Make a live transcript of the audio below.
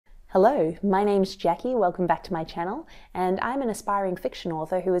Hello, my name's Jackie, welcome back to my channel, and I'm an aspiring fiction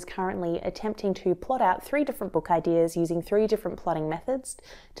author who is currently attempting to plot out 3 different book ideas using 3 different plotting methods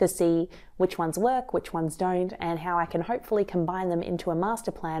to see which ones work, which ones don't, and how I can hopefully combine them into a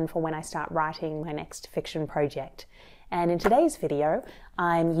master plan for when I start writing my next fiction project. And in today's video,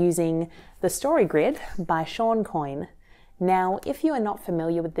 I'm using the Story Grid by Shawn Coyne. Now, if you are not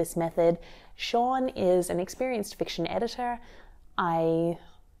familiar with this method, Shawn is an experienced fiction editor. I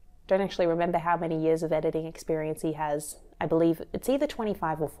don't actually remember how many years of editing experience he has. I believe it's either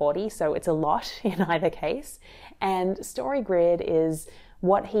 25 or 40, so it's a lot in either case. And Story Grid is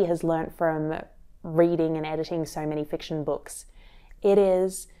what he has learnt from reading and editing so many fiction books. It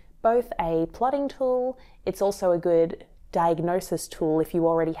is both a plotting tool, it's also a good diagnosis tool if you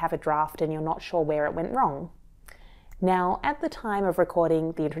already have a draft and you're not sure where it went wrong. Now, at the time of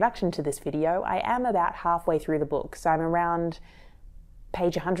recording the introduction to this video, I am about halfway through the book, so I'm around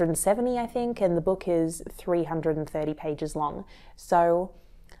page 170, I think, and the book is 330 pages long. So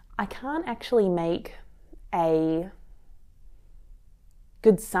I can't actually make a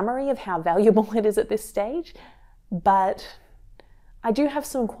good summary of how valuable it is at this stage, but I do have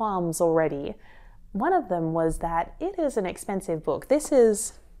some qualms already. One of them was that it is an expensive book. This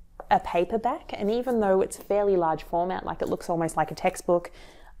is a paperback, and even though it's a fairly large format, like it looks almost like a textbook,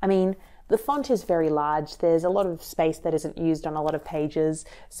 I mean, the font is very large, there's a lot of space that isn't used on a lot of pages,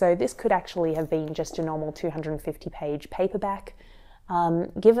 so this could actually have been just a normal 250-page paperback.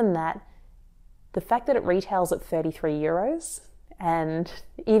 Given that, the fact that it retails at 33 euros, and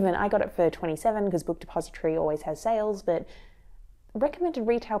even I got it for 27 because Book Depository always has sales, but recommended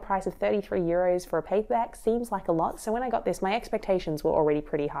retail price of 33 euros for a paperback seems like a lot, so when I got this, my expectations were already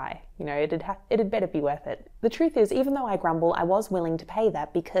pretty high. You know, it had better be worth it. The truth is, even though I grumble, I was willing to pay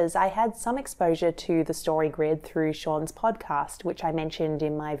that because I had some exposure to the Story Grid through Shawn's podcast, which I mentioned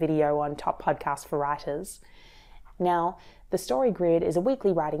in my video on top podcasts for writers. Now, the Story Grid is a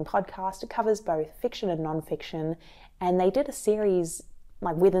weekly writing podcast. It covers both fiction and non-fiction, and they did a series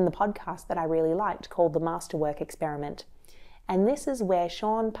within the podcast that I really liked called the Masterwork Experiment. And this is where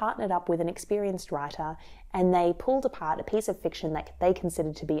Shawn partnered up with an experienced writer and they pulled apart a piece of fiction that they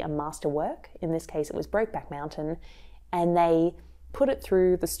considered to be a masterwork. In this case, it was Brokeback Mountain. And they put it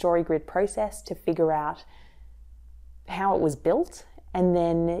through the Story Grid process to figure out how it was built and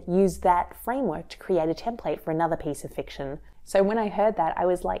then use that framework to create a template for another piece of fiction. So when I heard that, I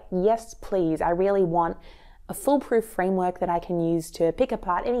was like, yes, please, I really want a foolproof framework that I can use to pick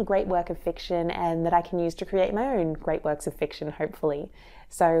apart any great work of fiction and that I can use to create my own great works of fiction, hopefully.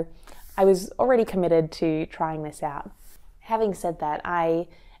 So I was already committed to trying this out. Having said that, I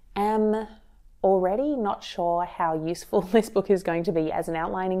am already not sure how useful this book is going to be as an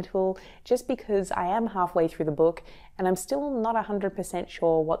outlining tool, just because I am halfway through the book and I'm still not 100%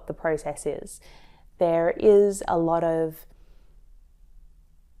 sure what the process is. There is a lot of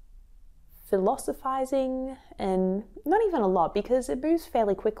philosophizing, and not even a lot because it moves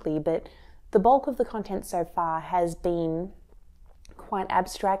fairly quickly, but the bulk of the content so far has been quite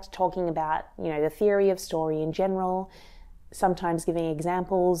abstract, talking about, the theory of story in general, sometimes giving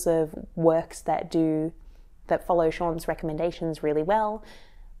examples of works that follow Shawn's recommendations really well,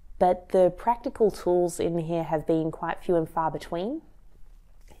 but the practical tools in here have been quite few and far between,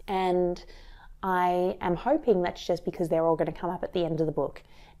 and I am hoping that's just because they're all going to come up at the end of the book.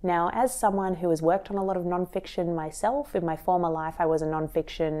 Now, as someone who has worked on a lot of nonfiction myself, in my former life I was a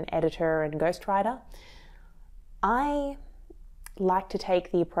nonfiction editor and ghostwriter, I like to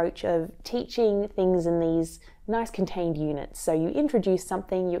take the approach of teaching things in these nice contained units. So you introduce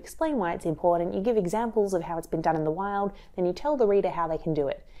something, you explain why it's important, you give examples of how it's been done in the wild, then you tell the reader how they can do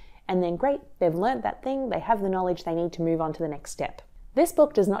it. And then great, they've learnt that thing, they have the knowledge they need to move on to the next step. This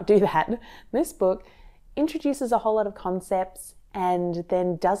book does not do that. This book introduces a whole lot of concepts and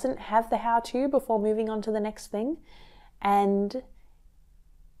then doesn't have the how-to before moving on to the next thing. And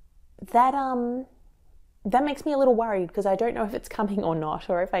that makes me a little worried because I don't know if it's coming or not,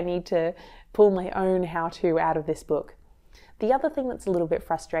 or if I need to pull my own how-to out of this book. The other thing that's a little bit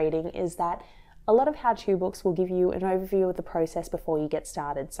frustrating is that a lot of how-to books will give you an overview of the process before you get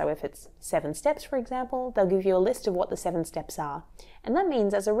started. So if it's 7 steps, for example, they'll give you a list of what the 7 steps are. And that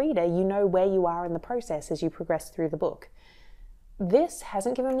means as a reader, you know where you are in the process as you progress through the book. This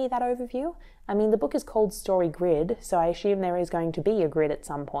hasn't given me that overview. I mean, the book is called Story Grid, so I assume there is going to be a grid at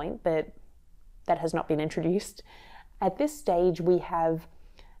some point, but that has not been introduced. At this stage, we have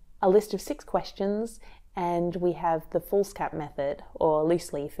a list of 6 questions, and we have the foolscap method, or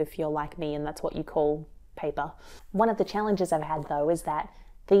loose leaf if you're like me and that's what you call paper. One of the challenges I've had though is that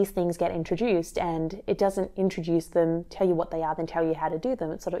these things get introduced, and it doesn't introduce them, tell you what they are, then tell you how to do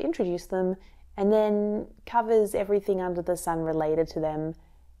them. It sort of introduces them and then covers everything under the sun related to them.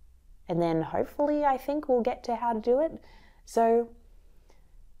 And then hopefully, I think we'll get to how to do it. So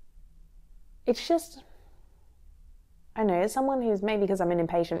it's just, I know, as someone who's, maybe because I'm an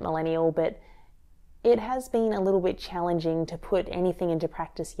impatient millennial, but it has been a little bit challenging to put anything into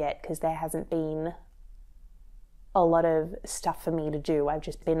practice yet, because there hasn't been a lot of stuff for me to do. I've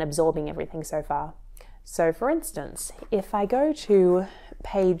just been absorbing everything so far. So for instance, if I go to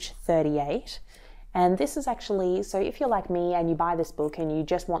page 38, and this is actually, so if you're like me and you buy this book and you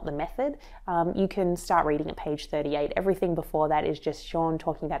just want the method, you can start reading at page 38. Everything before that is just Shawn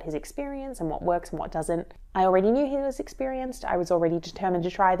talking about his experience and what works and what doesn't. I already knew he was experienced. I was already determined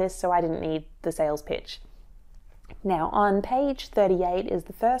to try this, so I didn't need the sales pitch. Now, on page 38 is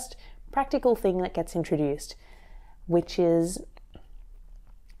the first practical thing that gets introduced, which is,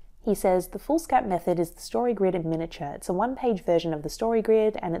 he says, the foolscap method is the story grid in miniature. It's a one-page version of the story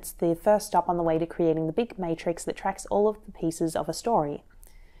grid, and it's the first stop on the way to creating the big matrix that tracks all of the pieces of a story.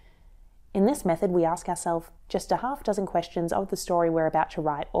 In this method, we ask ourselves just a half dozen questions of the story we're about to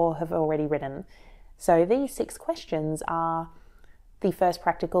write or have already written. So these 6 questions are the first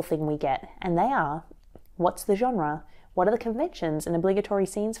practical thing we get, and they are, what's the genre? What are the conventions and obligatory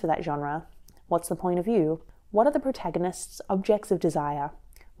scenes for that genre? What's the point of view? What are the protagonists' objects of desire?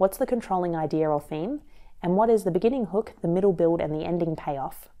 What's the controlling idea or theme? And what is the beginning hook, the middle build, and the ending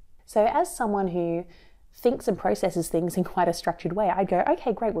payoff? So as someone who thinks and processes things in quite a structured way, I'd go,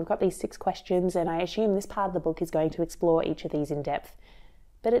 okay, great, we've got these 6 questions, and I assume this part of the book is going to explore each of these in depth.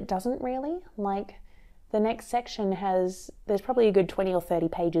 But it doesn't really. Like, the next section there's probably a good 20 or 30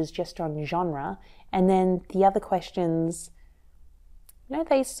 pages just on genre, and then the other questions,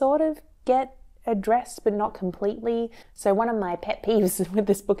 they sort of get addressed but not completely. So one of my pet peeves with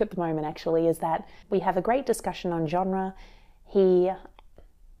this book at the moment actually is that we have a great discussion on genre. He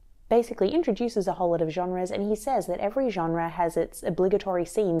basically introduces a whole lot of genres, and he says that every genre has its obligatory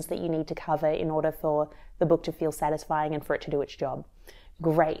scenes that you need to cover in order for the book to feel satisfying and for it to do its job.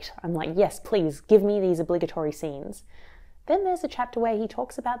 Great. I'm like, yes, please give me these obligatory scenes. Then there's a chapter where he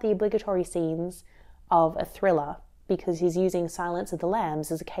talks about the obligatory scenes of a thriller, because he's using Silence of the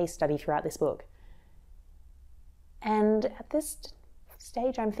Lambs as a case study throughout this book. And at this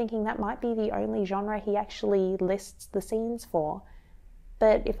stage, I'm thinking that might be the only genre he actually lists the scenes for.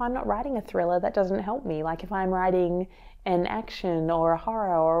 But if I'm not writing a thriller, that doesn't help me. Like if I'm writing an action or a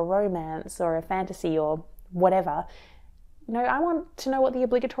horror or a romance or a fantasy or whatever, I want to know what the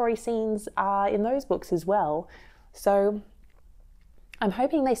obligatory scenes are in those books as well. So I'm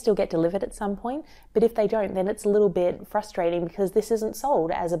hoping they still get delivered at some point, but if they don't, then it's a little bit frustrating, because this isn't sold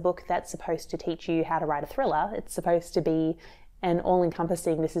as a book that's supposed to teach you how to write a thriller. It's supposed to be an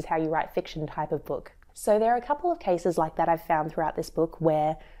all-encompassing, this is how you write fiction type of book. So there are a couple of cases like that I've found throughout this book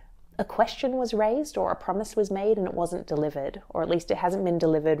where a question was raised or a promise was made and it wasn't delivered, or at least it hasn't been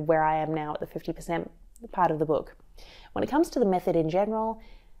delivered where I am now at the 50% part of the book. When it comes to the method in general,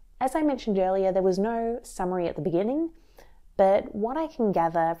 as I mentioned earlier, there was no summary at the beginning. But what I can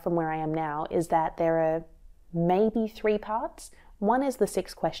gather from where I am now is that there are maybe 3 parts. One is the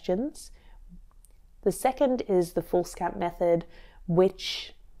 6 questions. The second is the foolscap method,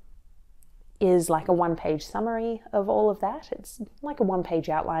 which is like a 1-page summary of all of that. It's like a 1-page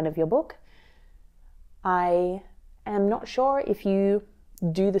outline of your book. I am not sure if you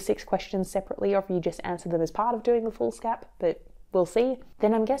do the 6 questions separately or if you just answer them as part of doing the foolscap, but we'll see.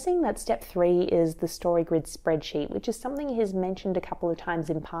 Then I'm guessing that step 3 is the story grid spreadsheet, which is something he's mentioned a couple of times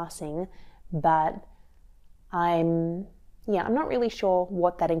in passing, but I'm not really sure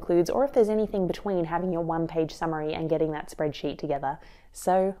what that includes or if there's anything between having your 1-page summary and getting that spreadsheet together.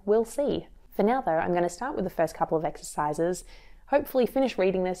 So we'll see. For now though, I'm going to start with the first couple of exercises, hopefully finish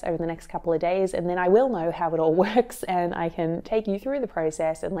reading this over the next couple of days, and then I will know how it all works and I can take you through the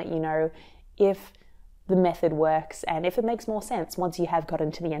process and let you know if the method works and if it makes more sense once you have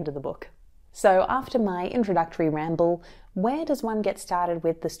gotten to the end of the book. So after my introductory ramble, where does one get started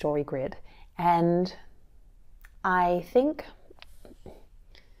with the story grid? And I think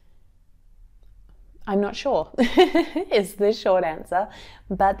I'm not sure is the short answer,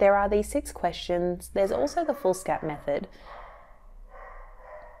 but there are these 6 questions. There's also the foolscap method.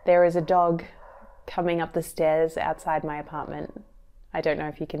 There is a dog coming up the stairs outside my apartment. I don't know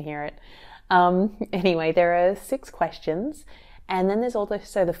if you can hear it. Anyway, there are 6 questions, and then there's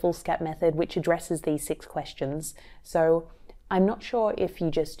also the foolscap method, which addresses these 6 questions. So I'm not sure if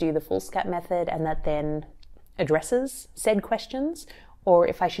you just do the foolscap method and that then addresses said questions, or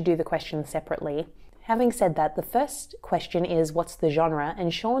if I should do the questions separately. having said that, the first question is, what's the genre?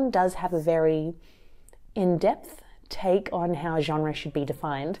 And Shawn does have a very in-depth take on how genre should be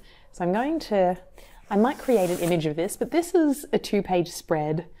defined. So I might create an image of this, but this is a 2-page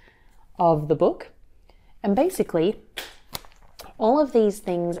spread of the book. And basically, all of these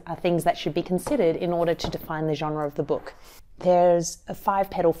things are things that should be considered in order to define the genre of the book. There's a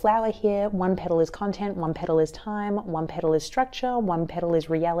 5-petal flower here. 1 petal is content, 1 petal is time, 1 petal is structure, 1 petal is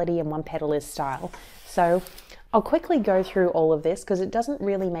reality, and 1 petal is style. So I'll quickly go through all of this because it doesn't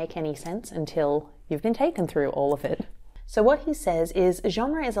really make any sense until you've been taken through all of it. So what he says is,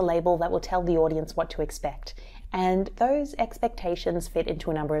 genre is a label that will tell the audience what to expect. And those expectations fit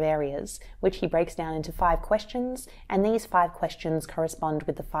into a number of areas, which he breaks down into 5 questions, and these 5 questions correspond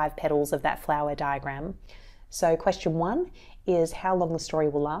with the 5 petals of that flower diagram. So question 1 is how long the story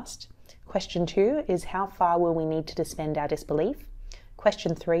will last. Question 2 is how far will we need to suspend our disbelief.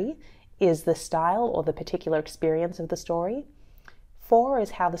 Question 3 is the style or the particular experience of the story. 4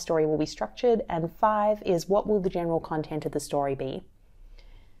 is how the story will be structured, and 5 is what will the general content of the story be.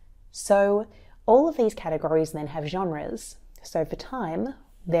 So all of these categories then have genres. So for time,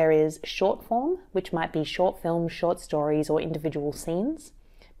 there is short form, which might be short films, short stories, or individual scenes.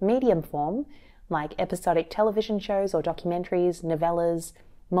 Medium form, like episodic television shows or documentaries, novellas,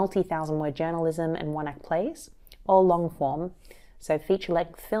 multi-thousand-word journalism, and one-act plays. Or long form, so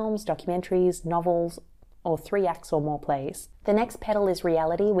feature-length films, documentaries, novels, or 3 acts or more plays. The next petal is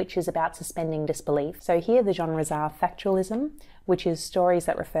reality, which is about suspending disbelief. So here the genres are factualism, which is stories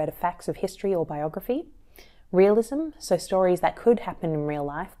that refer to facts of history or biography. Realism, so stories that could happen in real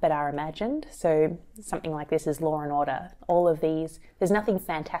life but are imagined. So something like this is Law and Order. All of these, there's nothing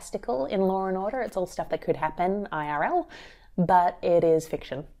fantastical in Law and Order. It's all stuff that could happen IRL, but it is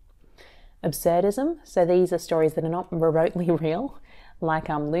fiction. Absurdism, so these are stories that are not remotely real, like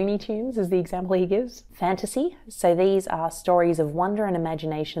Looney Tunes is the example he gives. Fantasy, so these are stories of wonder and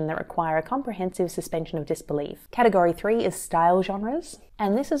imagination that require a comprehensive suspension of disbelief. Category 3 is style genres,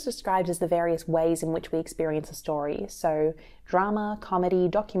 and this is described as the various ways in which we experience a story. So drama, comedy,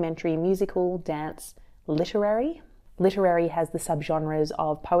 documentary, musical, dance, literary. Literary has the subgenres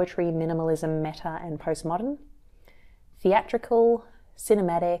of poetry, minimalism, meta, and postmodern. Theatrical,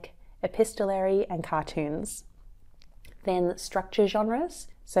 cinematic, epistolary, and cartoons. Then structure genres.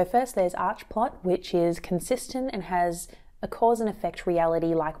 So first there's arch plot, which is consistent and has a cause and effect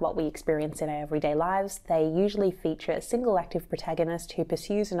reality like what we experience in our everyday lives. They usually feature a single active protagonist who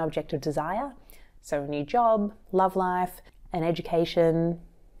pursues an object of desire. So a new job, love life, an education,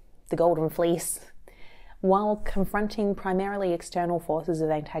 the golden fleece, while confronting primarily external forces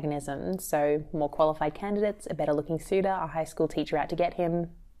of antagonism. So more qualified candidates, a better looking suitor, a high school teacher out to get him,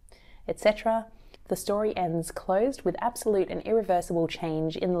 etc. The story ends closed with absolute and irreversible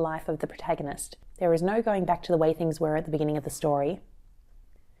change in the life of the protagonist. There is no going back to the way things were at the beginning of the story.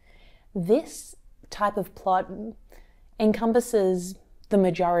 This type of plot encompasses the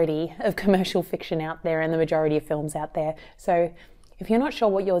majority of commercial fiction out there and the majority of films out there. So if you're not sure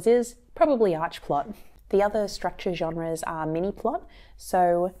what yours is, probably arch plot. The other structure genres are mini plot.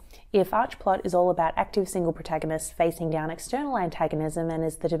 So if arch plot is all about active single protagonists facing down external antagonism and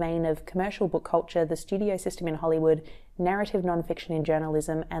is the domain of commercial book culture, the studio system in Hollywood, narrative nonfiction in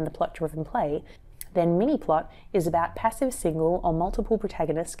journalism, and the plot-driven play, then mini plot is about passive single or multiple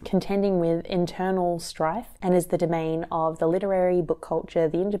protagonists contending with internal strife and is the domain of the literary, book culture,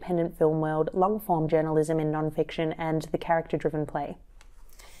 the independent film world, long-form journalism in nonfiction, and the character-driven play.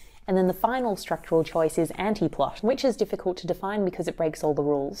 And then the final structural choice is anti-plot, which is difficult to define because it breaks all the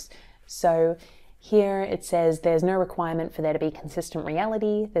rules. So here it says there's no requirement for there to be consistent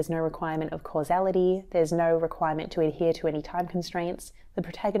reality, there's no requirement of causality, there's no requirement to adhere to any time constraints, the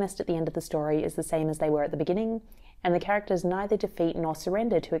protagonist at the end of the story is the same as they were at the beginning, and the characters neither defeat nor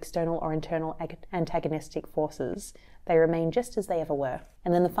surrender to external or internal antagonistic forces. They remain just as they ever were.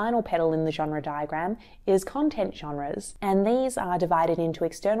 And then the final petal in the genre diagram is content genres, and these are divided into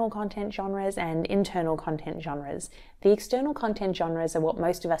external content genres and internal content genres. The external content genres are what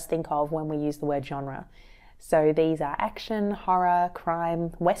most of us think of when we use the word genre. So these are action, horror,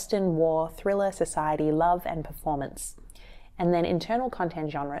 crime, western, war, thriller, society, love, and performance. And then internal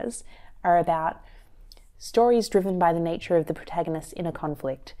content genres are about stories driven by the nature of the protagonist's inner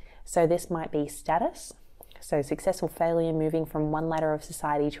conflict. So this might be status, so success or failure moving from one ladder of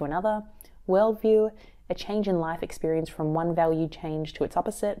society to another, worldview, a change in life experience from one value change to its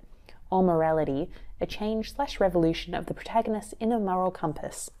opposite, or morality, a change/revolution of the protagonist's inner moral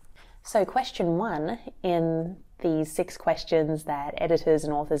compass. So question 1 in these 6 questions that editors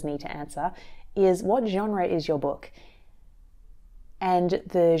and authors need to answer is, what genre is your book? And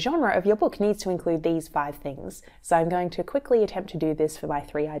the genre of your book needs to include these 5 things. So I'm going to quickly attempt to do this for my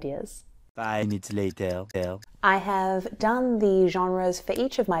 3 ideas. 5 minutes later. I have done the genres for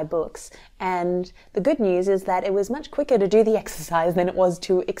each of my books, and the good news is that it was much quicker to do the exercise than it was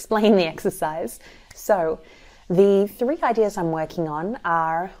to explain the exercise. So the 3 ideas I'm working on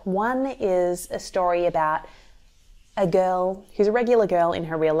are, one is a story about a girl who's a regular girl in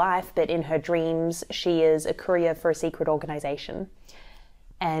her real life, but in her dreams she is a courier for a secret organization.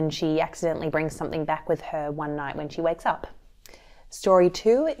 And she accidentally brings something back with her one night when she wakes up. Story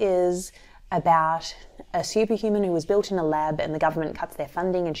 2 is about a superhuman who was built in a lab and the government cuts their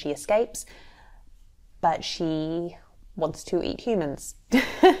funding and she escapes, but she wants to eat humans.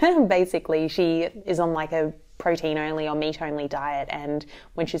 Basically, she is on like a protein only or meat only diet, and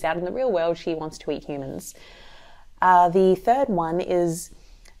when she's out in the real world, she wants to eat humans. The third one is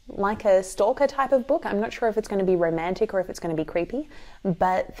like a stalker type of book. I'm not sure if it's going to be romantic or if it's going to be creepy,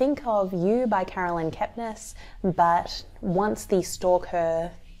 but think of You by Carolyn Kepnes, but once the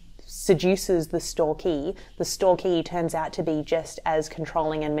stalker seduces the stalkee turns out to be just as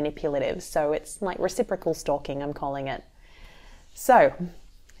controlling and manipulative. So it's like reciprocal stalking, I'm calling it. So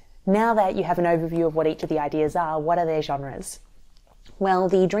now that you have an overview of what each of the ideas are, what are their genres? Well,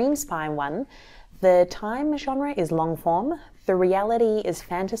 the Dream Spy one, the time genre is long form, the reality is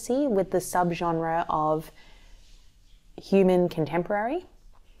fantasy with the subgenre of human contemporary,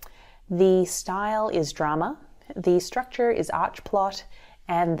 the style is drama, the structure is arch plot,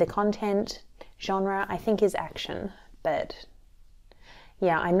 and the content genre I think is action, but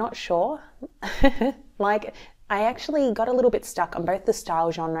yeah, I'm not sure. Like, I actually got a little bit stuck on both the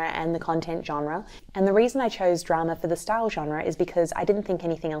style genre and the content genre, and the reason I chose drama for the style genre is because I didn't think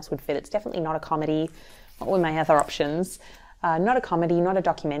anything else would fit. It's definitely not a comedy. What were my other options? Not a comedy, not a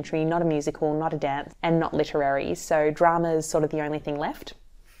documentary, not a musical, not a dance, and not literary, so drama is sort of the only thing left.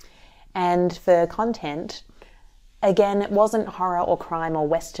 And for content, again, it wasn't horror or crime or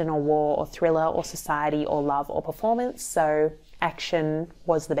western or war or thriller or society or love or performance, so action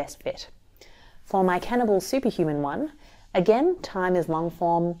was the best fit. For my cannibal superhuman one, again, time is long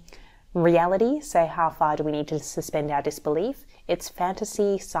form, reality, so how far do we need to suspend our disbelief? It's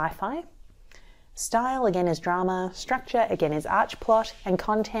fantasy, sci-fi. Style, again, is drama. Structure, again, is arch plot. And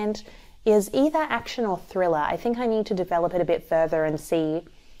content is either action or thriller. I think I need to develop it a bit further and see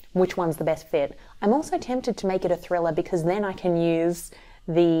which one's the best fit. I'm also tempted to make it a thriller because then I can use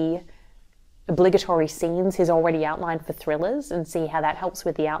the obligatory scenes he's already outlined for thrillers and see how that helps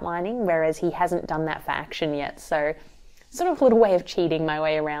with the outlining, whereas he hasn't done that for action yet. So sort of a little way of cheating my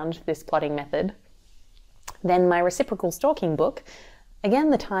way around this plotting method. Then my reciprocal stalking book, again,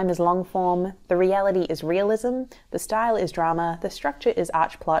 the time is long form, the reality is realism, the style is drama, the structure is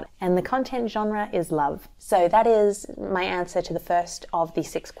arch plot, and the content genre is love. So that is my answer to the first of the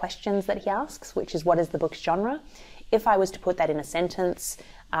 6 questions that he asks, which is what is the book's genre? If I was to put that in a sentence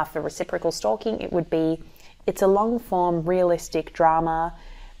for reciprocal stalking, it would be, it's a long form, realistic drama,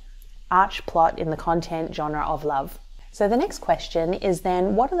 arch plot in the content genre of love. So the next question is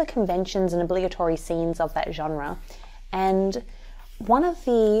then, what are the conventions and obligatory scenes of that genre? And one of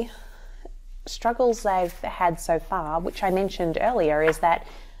the struggles I've had so far, which I mentioned earlier, is that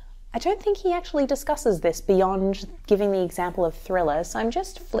I don't think he actually discusses this beyond giving the example of thriller. So I'm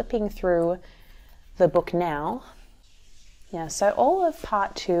just flipping through the book now. Yeah, so all of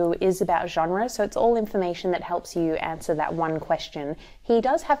part 2 is about genre, so it's all information that helps you answer that one question. He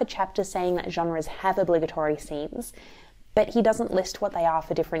does have a chapter saying that genres have obligatory scenes, but he doesn't list what they are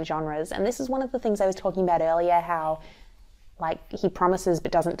for different genres. And this is one of the things I was talking about earlier, how like he promises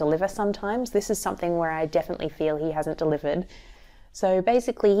but doesn't deliver sometimes. This is something where I definitely feel he hasn't delivered. So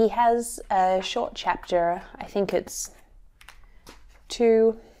basically he has a short chapter, I think it's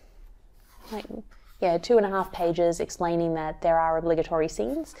 2.5 pages explaining that there are obligatory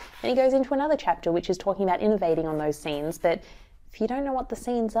scenes. And he goes into another chapter which is talking about innovating on those scenes. But if you don't know what the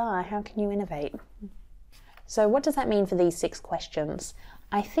scenes are, how can you innovate? So what does that mean for these 6 questions?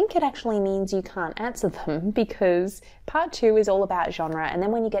 I think it actually means you can't answer them because part 2 is all about genre, and then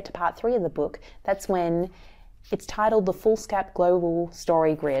when you get to part 3 of the book, that's when it's titled the Foolscap Global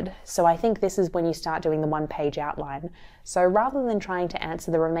Story Grid. So I think this is when you start doing the 1-page outline. So rather than trying to answer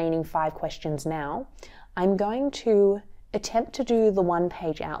the remaining 5 questions now, I'm going to attempt to do the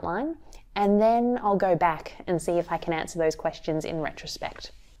 1-page outline, and then I'll go back and see if I can answer those questions in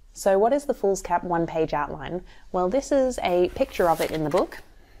retrospect. So what is the Foolscap 1-page outline? Well, this is a picture of it in the book.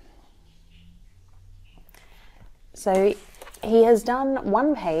 So he has done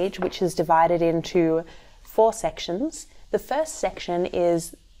 1 page, which is divided into 4 sections. The first section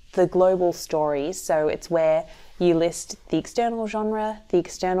is the global story. So it's where you list the external genre, the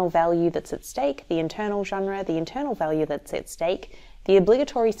external value that's at stake, the internal genre, the internal value that's at stake, the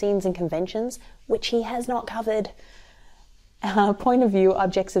obligatory scenes and conventions, which he has not covered, point of view,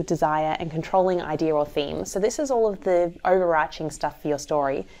 objects of desire, and controlling idea or theme. So this is all of the overarching stuff for your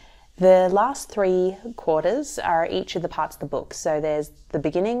story. The last 3 quarters are each of the parts of the book. So there's the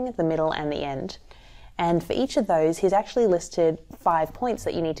beginning, the middle, and the end. And for each of those, he's actually listed 5 points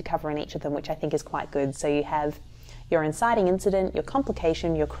that you need to cover in each of them, which I think is quite good. So you have your inciting incident, your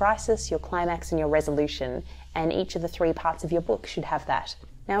complication, your crisis, your climax, and your resolution. And each of the 3 parts of your book should have that.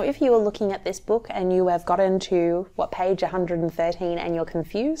 Now, if you are looking at this book and you have gotten to, page 113 and you're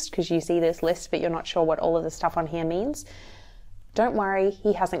confused because you see this list but you're not sure what all of the stuff on here means, don't worry,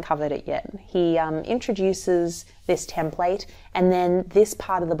 he hasn't covered it yet. He introduces this template, and then this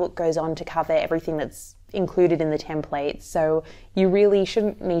part of the book goes on to cover everything that's included in the template. So you really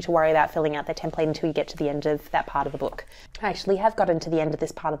shouldn't need to worry about filling out the template until you get to the end of that part of the book. I actually have gotten to the end of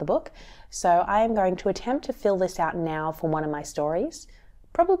this part of the book, so I am going to attempt to fill this out now for one of my stories.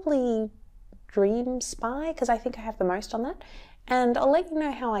 Probably Dream Spy, because I think I have the most on that. And I'll let you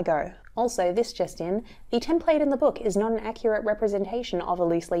know how I go. Also, this just in, the template in the book is not an accurate representation of a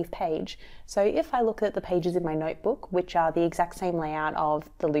loose leaf page. So if I look at the pages in my notebook, which are the exact same layout of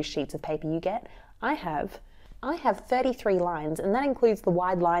the loose sheets of paper you get, I have 33 lines, and that includes the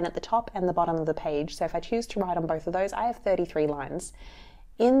wide line at the top and the bottom of the page. So if I choose to write on both of those, I have 33 lines.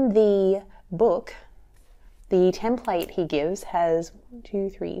 In the book, the template he gives has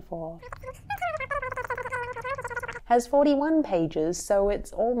 41 pages, so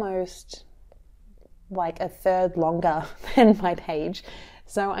it's almost like a third longer than my page.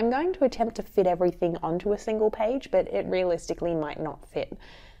 So I'm going to attempt to fit everything onto a single page, but it realistically might not fit.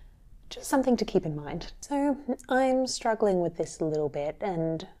 Just something to keep in mind. So I'm struggling with this a little bit,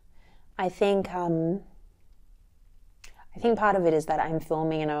 and I think part of it is that I'm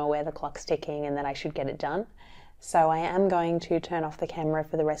filming and I'm aware the clock's ticking and that I should get it done. So I am going to turn off the camera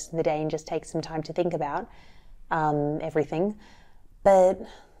for the rest of the day and just take some time to think about everything. But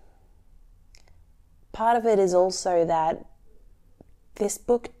part of it is also that this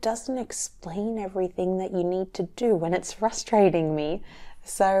book doesn't explain everything that you need to do, and it's frustrating me.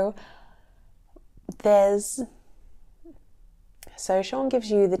 So Shawn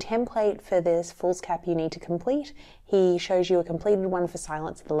gives you the template for this fool's cap you need to complete. He shows you a completed one for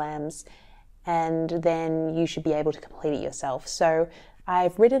Silence of the Lambs, and then you should be able to complete it yourself. So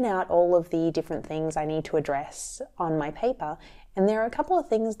I've written out all of the different things I need to address on my paper, and there are a couple of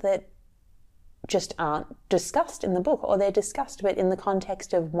things that just aren't discussed in the book, or they're discussed but in the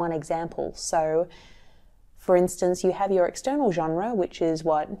context of one example. So for instance, you have your external genre, which is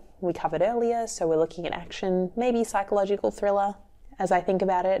what we covered earlier. So we're looking at action, maybe psychological thriller, as I think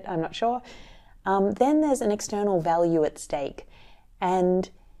about it, I'm not sure. Then there's an external value at stake, and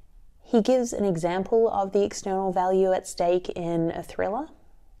he gives an example of the external value at stake in a thriller,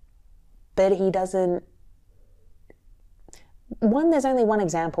 but he doesn't. There's only one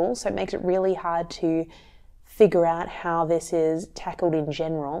example, so it makes it really hard to figure out how this is tackled in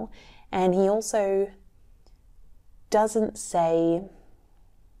general. And he also doesn't say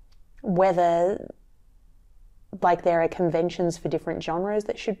whether there are conventions for different genres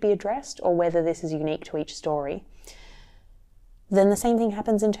that should be addressed, or whether this is unique to each story. Then the same thing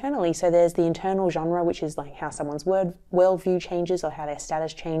happens internally. So there's the internal genre, which is how someone's worldview changes or how their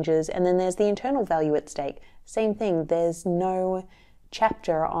status changes. And then there's the internal value at stake. Same thing. There's no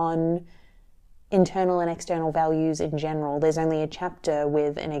chapter on internal and external values in general. There's only a chapter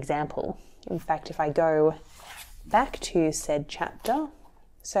with an example. In fact, if I go back to said chapter,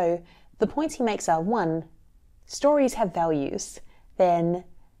 so the points he makes are: 1, stories have values. Then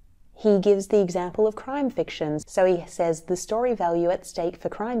he gives the example of crime fiction. So he says the story value at stake for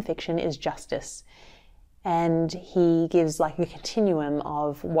crime fiction is justice. And he gives a continuum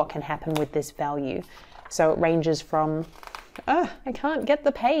of what can happen with this value. So it ranges from, I can't get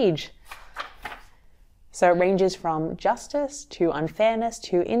the page. So it ranges from justice to unfairness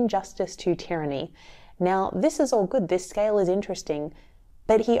to injustice to tyranny. Now, this is all good. This scale is interesting,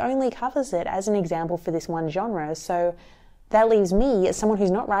 but he only covers it as an example for this one genre. So that leaves me, as someone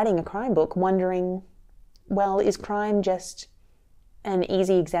who's not writing a crime book, wondering, well, is crime just an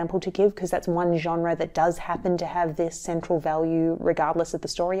easy example to give because that's one genre that does happen to have this central value regardless of the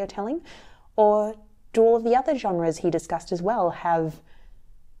story you're telling? Or do all of the other genres he discussed as well have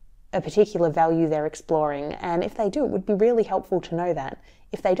a particular value they're exploring? And if they do, it would be really helpful to know that.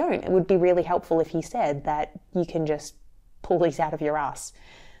 If they don't, it would be really helpful if he said that you can just pull these out of your ass.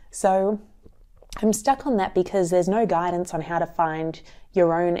 So I'm stuck on that because there's no guidance on how to find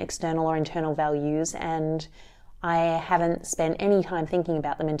your own external or internal values, and I haven't spent any time thinking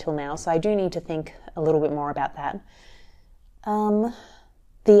about them until now, so I do need to think a little bit more about that.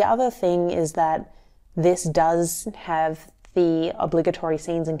 The other thing is that this does have the obligatory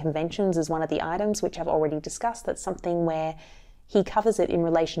scenes and conventions as one of the items, which I've already discussed. That's something where he covers it in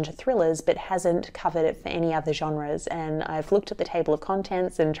relation to thrillers, but hasn't covered it for any other genres. And I've looked at the table of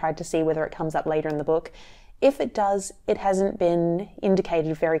contents and tried to see whether it comes up later in the book. If it does, it hasn't been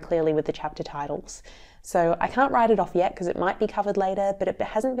indicated very clearly with the chapter titles. So I can't write it off yet because it might be covered later, but it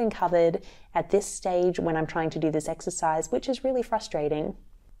hasn't been covered at this stage when I'm trying to do this exercise, which is really frustrating.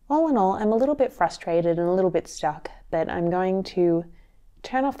 All in all, I'm a little bit frustrated and a little bit stuck, but I'm going to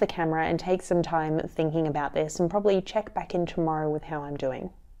turn off the camera and take some time thinking about this and probably check back in tomorrow with how I'm doing.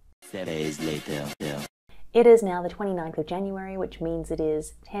 7 days later. It is now the 29th of January, which means it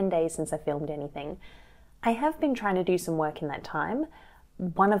is 10 days since I filmed anything. I have been trying to do some work in that time.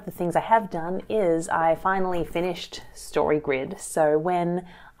 One of the things I have done is I finally finished Story Grid. So when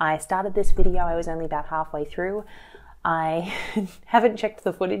I started this video, I was only about halfway through. I haven't checked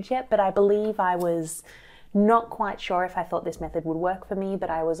the footage yet, but I believe I was not quite sure if I thought this method would work for me,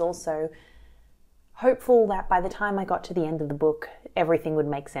 but I was also hopeful that by the time I got to the end of the book, everything would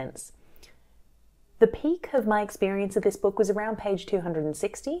make sense. The peak of my experience of this book was around page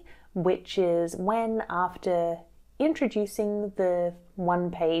 260, which is when, after introducing the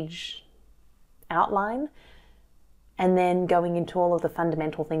one-page outline and then going into all of the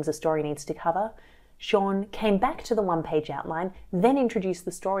fundamental things a story needs to cover, Shawn came back to the one-page outline, then introduced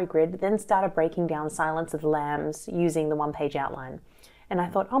the story grid, then started breaking down Silence of the Lambs using the one-page outline. And I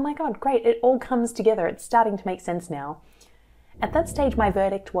thought, oh my god, great, it all comes together, it's starting to make sense now. At that stage, my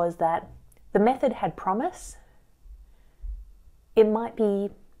verdict was that the method had promise. It might be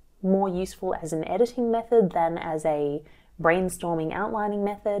more useful as an editing method than as a brainstorming outlining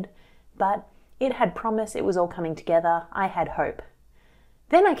method, but it had promise, it was all coming together, I had hope.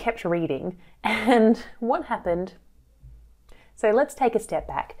 Then I kept reading, and what happened? So let's take a step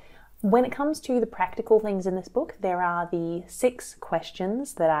back. When it comes to the practical things in this book, there are the 6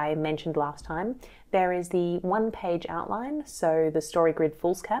 questions that I mentioned last time. There is the one-page outline, so the story grid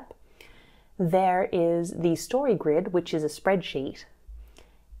foolscap. There is the story grid, which is a spreadsheet,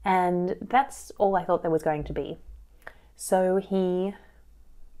 and that's all I thought there was going to be. So he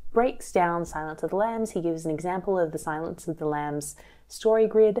breaks down Silence of the Lambs, he gives an example of the Silence of the Lambs story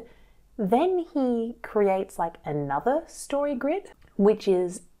grid, then he creates like another story grid, which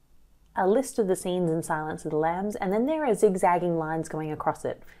is a list of the scenes in Silence of the Lambs, and then there are zigzagging lines going across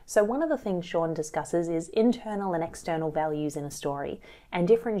it. So one of the things Shawn discusses is internal and external values in a story, and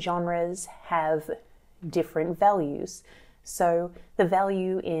different genres have different values. So the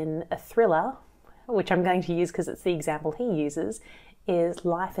value in a thriller, which I'm going to use because it's the example he uses, is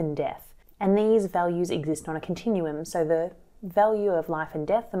life and death. And these values exist on a continuum. So the value of life and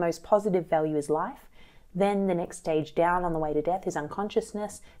death, the most positive value is life. Then the next stage down on the way to death is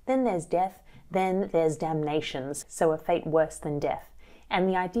unconsciousness. Then there's death. Then there's damnations, so a fate worse than death. And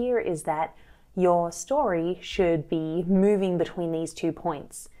the idea is that your story should be moving between these 2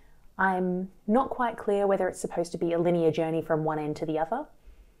 points. I'm not quite clear whether it's supposed to be a linear journey from one end to the other,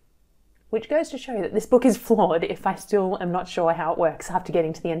 which goes to show that this book is flawed if I still am not sure how it works after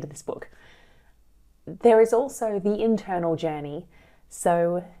getting to the end of this book. There is also the internal journey.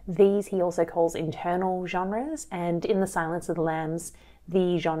 So these he also calls internal genres, and in the Silence of the Lambs,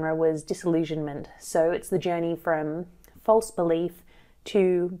 the genre was disillusionment. So it's the journey from false belief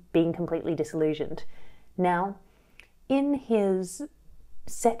to being completely disillusioned. Now, in his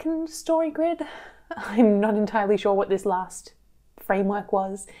second story grid, I'm not entirely sure what this last framework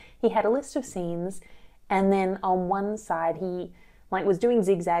was. He had a list of scenes, and then on one side he was doing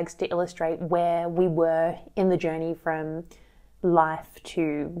zigzags to illustrate where we were in the journey from life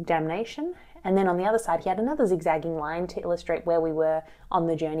to damnation, and then on the other side he had another zigzagging line to illustrate where we were on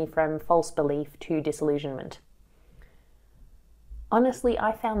the journey from false belief to disillusionment. Honestly,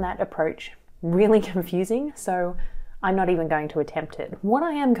 I found that approach really confusing, so I'm not even going to attempt it. What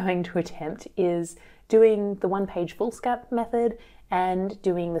I am going to attempt is doing the one-page foolscap method and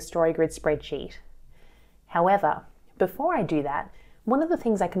doing the story grid spreadsheet. However, before I do that, one of the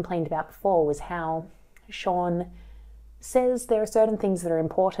things I complained about before was how Shawn says there are certain things that are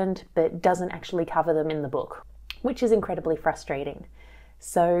important but doesn't actually cover them in the book, which is incredibly frustrating.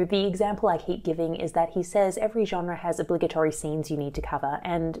 So the example I keep giving is that he says every genre has obligatory scenes you need to cover,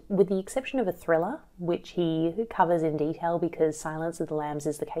 and with the exception of a thriller, which he covers in detail because Silence of the Lambs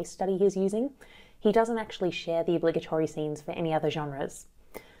is the case study he's using, he doesn't actually share the obligatory scenes for any other genres.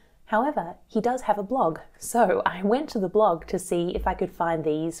 However, he does have a blog, so I went to the blog to see if I could find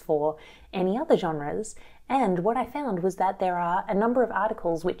these for any other genres, and what I found was that there are a number of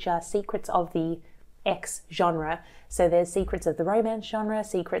articles which are secrets of the X genre. So there's secrets of the romance genre,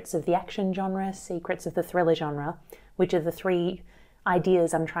 secrets of the action genre, secrets of the thriller genre, which are the three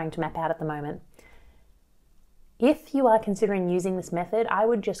ideas I'm trying to map out at the moment. If you are considering using this method, I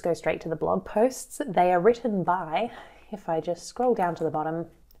would just go straight to the blog posts. They are written by, if I just scroll down to the bottom,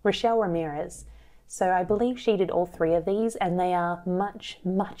 Rochelle Ramirez. So I believe she did all three of these, and they are much,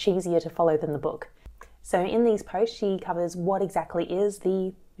 much easier to follow than the book. So in these posts, she covers what exactly is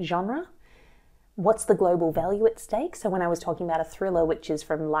the genre, what's the global value at stake. So when I was talking about a thriller, which is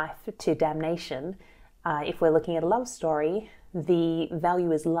from life to damnation, if we're looking at a love story, the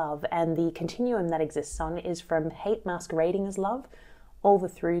value is love, and the continuum that exists on is from hate masquerading as love all the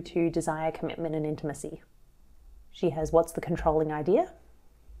through to desire, commitment, and intimacy. She has what's the controlling idea,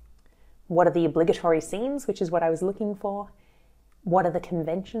 what are the obligatory scenes, which is what I was looking for, what are the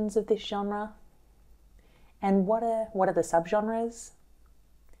conventions of this genre, and what are the subgenres,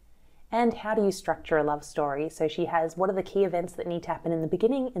 and how do you structure a love story. So she has what are the key events that need to happen in the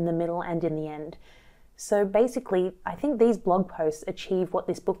beginning, in the middle, and in the end. So basically, I think these blog posts achieve what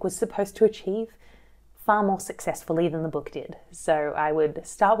this book was supposed to achieve far more successfully than the book did. So I would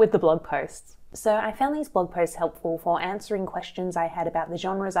start with the blog posts. So I found these blog posts helpful for answering questions I had about the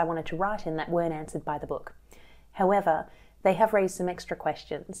genres I wanted to write in that weren't answered by the book. However, they have raised some extra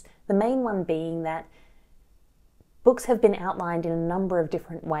questions, the main one being that books have been outlined in a number of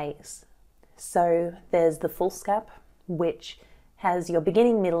different ways. So there's the foolscap, which has your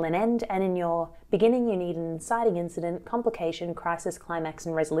beginning, middle, and end, and in your beginning you need an inciting incident, complication, crisis, climax,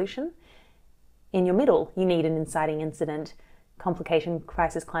 and resolution. In your middle, you need an inciting incident, complication,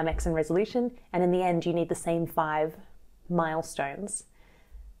 crisis, climax, and resolution, and in the end you need the same 5 milestones.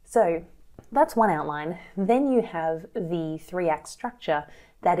 So that's one outline. Then you have the 3-act structure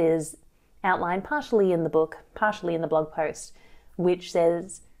that is outlined partially in the book, partially in the blog post, which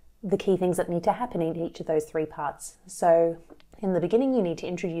says the key things that need to happen in each of those 3 parts. So in the beginning, you need to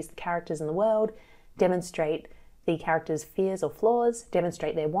introduce the characters in the world, demonstrate the characters' fears or flaws,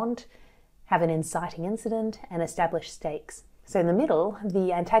 demonstrate their want, have an inciting incident, and establish stakes. So in the middle,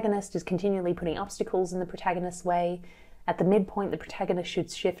 the antagonist is continually putting obstacles in the protagonist's way. At the midpoint, the protagonist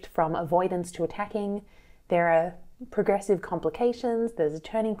should shift from avoidance to attacking. There are progressive complications, there's a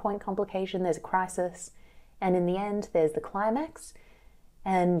turning point complication, there's a crisis, and in the end, there's the climax,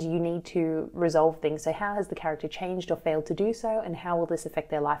 and you need to resolve things. So how has the character changed or failed to do so, and how will this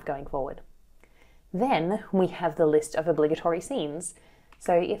affect their life going forward? Then we have the list of obligatory scenes.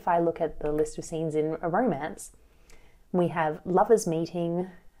 So if I look at the list of scenes in a romance, we have lovers meeting,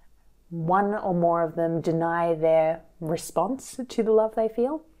 one or more of them deny their response to the love they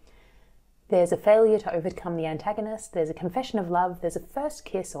feel. There's a failure to overcome the antagonist, there's a confession of love, there's a first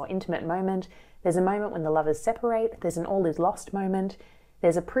kiss or intimate moment, there's a moment when the lovers separate, there's an all is lost moment,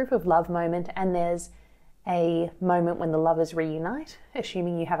 there's a proof of love moment, and there's a moment when the lovers reunite,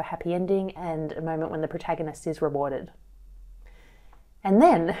 assuming you have a happy ending, and a moment when the protagonist is rewarded. And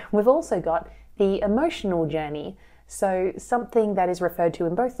then we've also got the emotional journey. So something that is referred to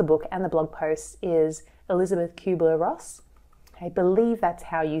in both the book and the blog posts is Elizabeth Kubler-Ross. I believe that's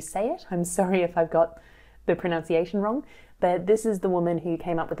how you say it. I'm sorry if I've got the pronunciation wrong, but this is the woman who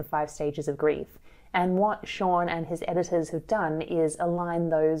came up with the 5 stages of grief. And what Shawn and his editors have done is align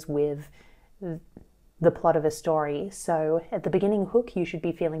those with the plot of a story. So at the beginning hook, you should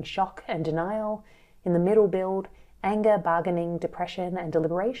be feeling shock and denial. In the middle build, anger, bargaining, depression, and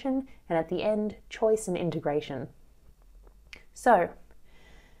deliberation. And at the end, choice and integration. So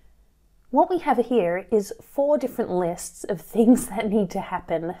what we have here is 4 different lists of things that need to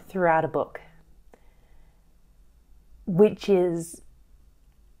happen throughout a book, which is,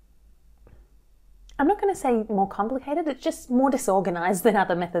 I'm not going to say more complicated, it's just more disorganized than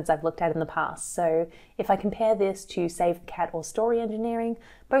other methods I've looked at in the past. So if I compare this to Save the Cat or Story Engineering,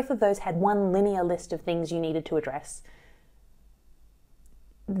 both of those had one linear list of things you needed to address.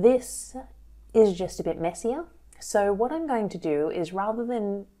 This is just a bit messier. So what I'm going to do is, rather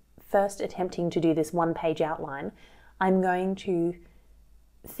than first attempting to do this 1-page outline, I'm going to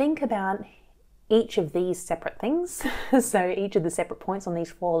think about each of these separate things, so each of the separate points on these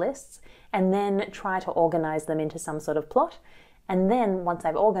 4 lists, and then try to organize them into some sort of plot. And then once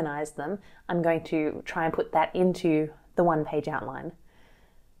I've organized them, I'm going to try and put that into the 1-page outline.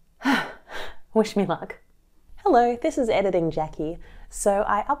 Wish me luck. Hello, this is Editing Jackie. So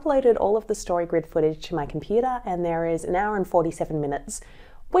I uploaded all of the Story Grid footage to my computer, and there is 1 hour and 47 minutes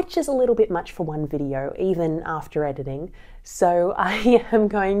which is a little bit much for one video, even after editing. So I am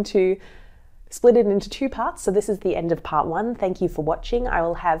going to split it into 2 parts. So this is the end of part 1. Thank you for watching. I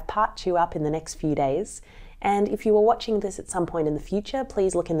will have part 2 up in the next few days. And if you are watching this at some point in the future,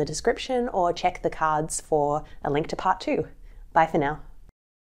 please look in the description or check the cards for a link to part 2. Bye for now.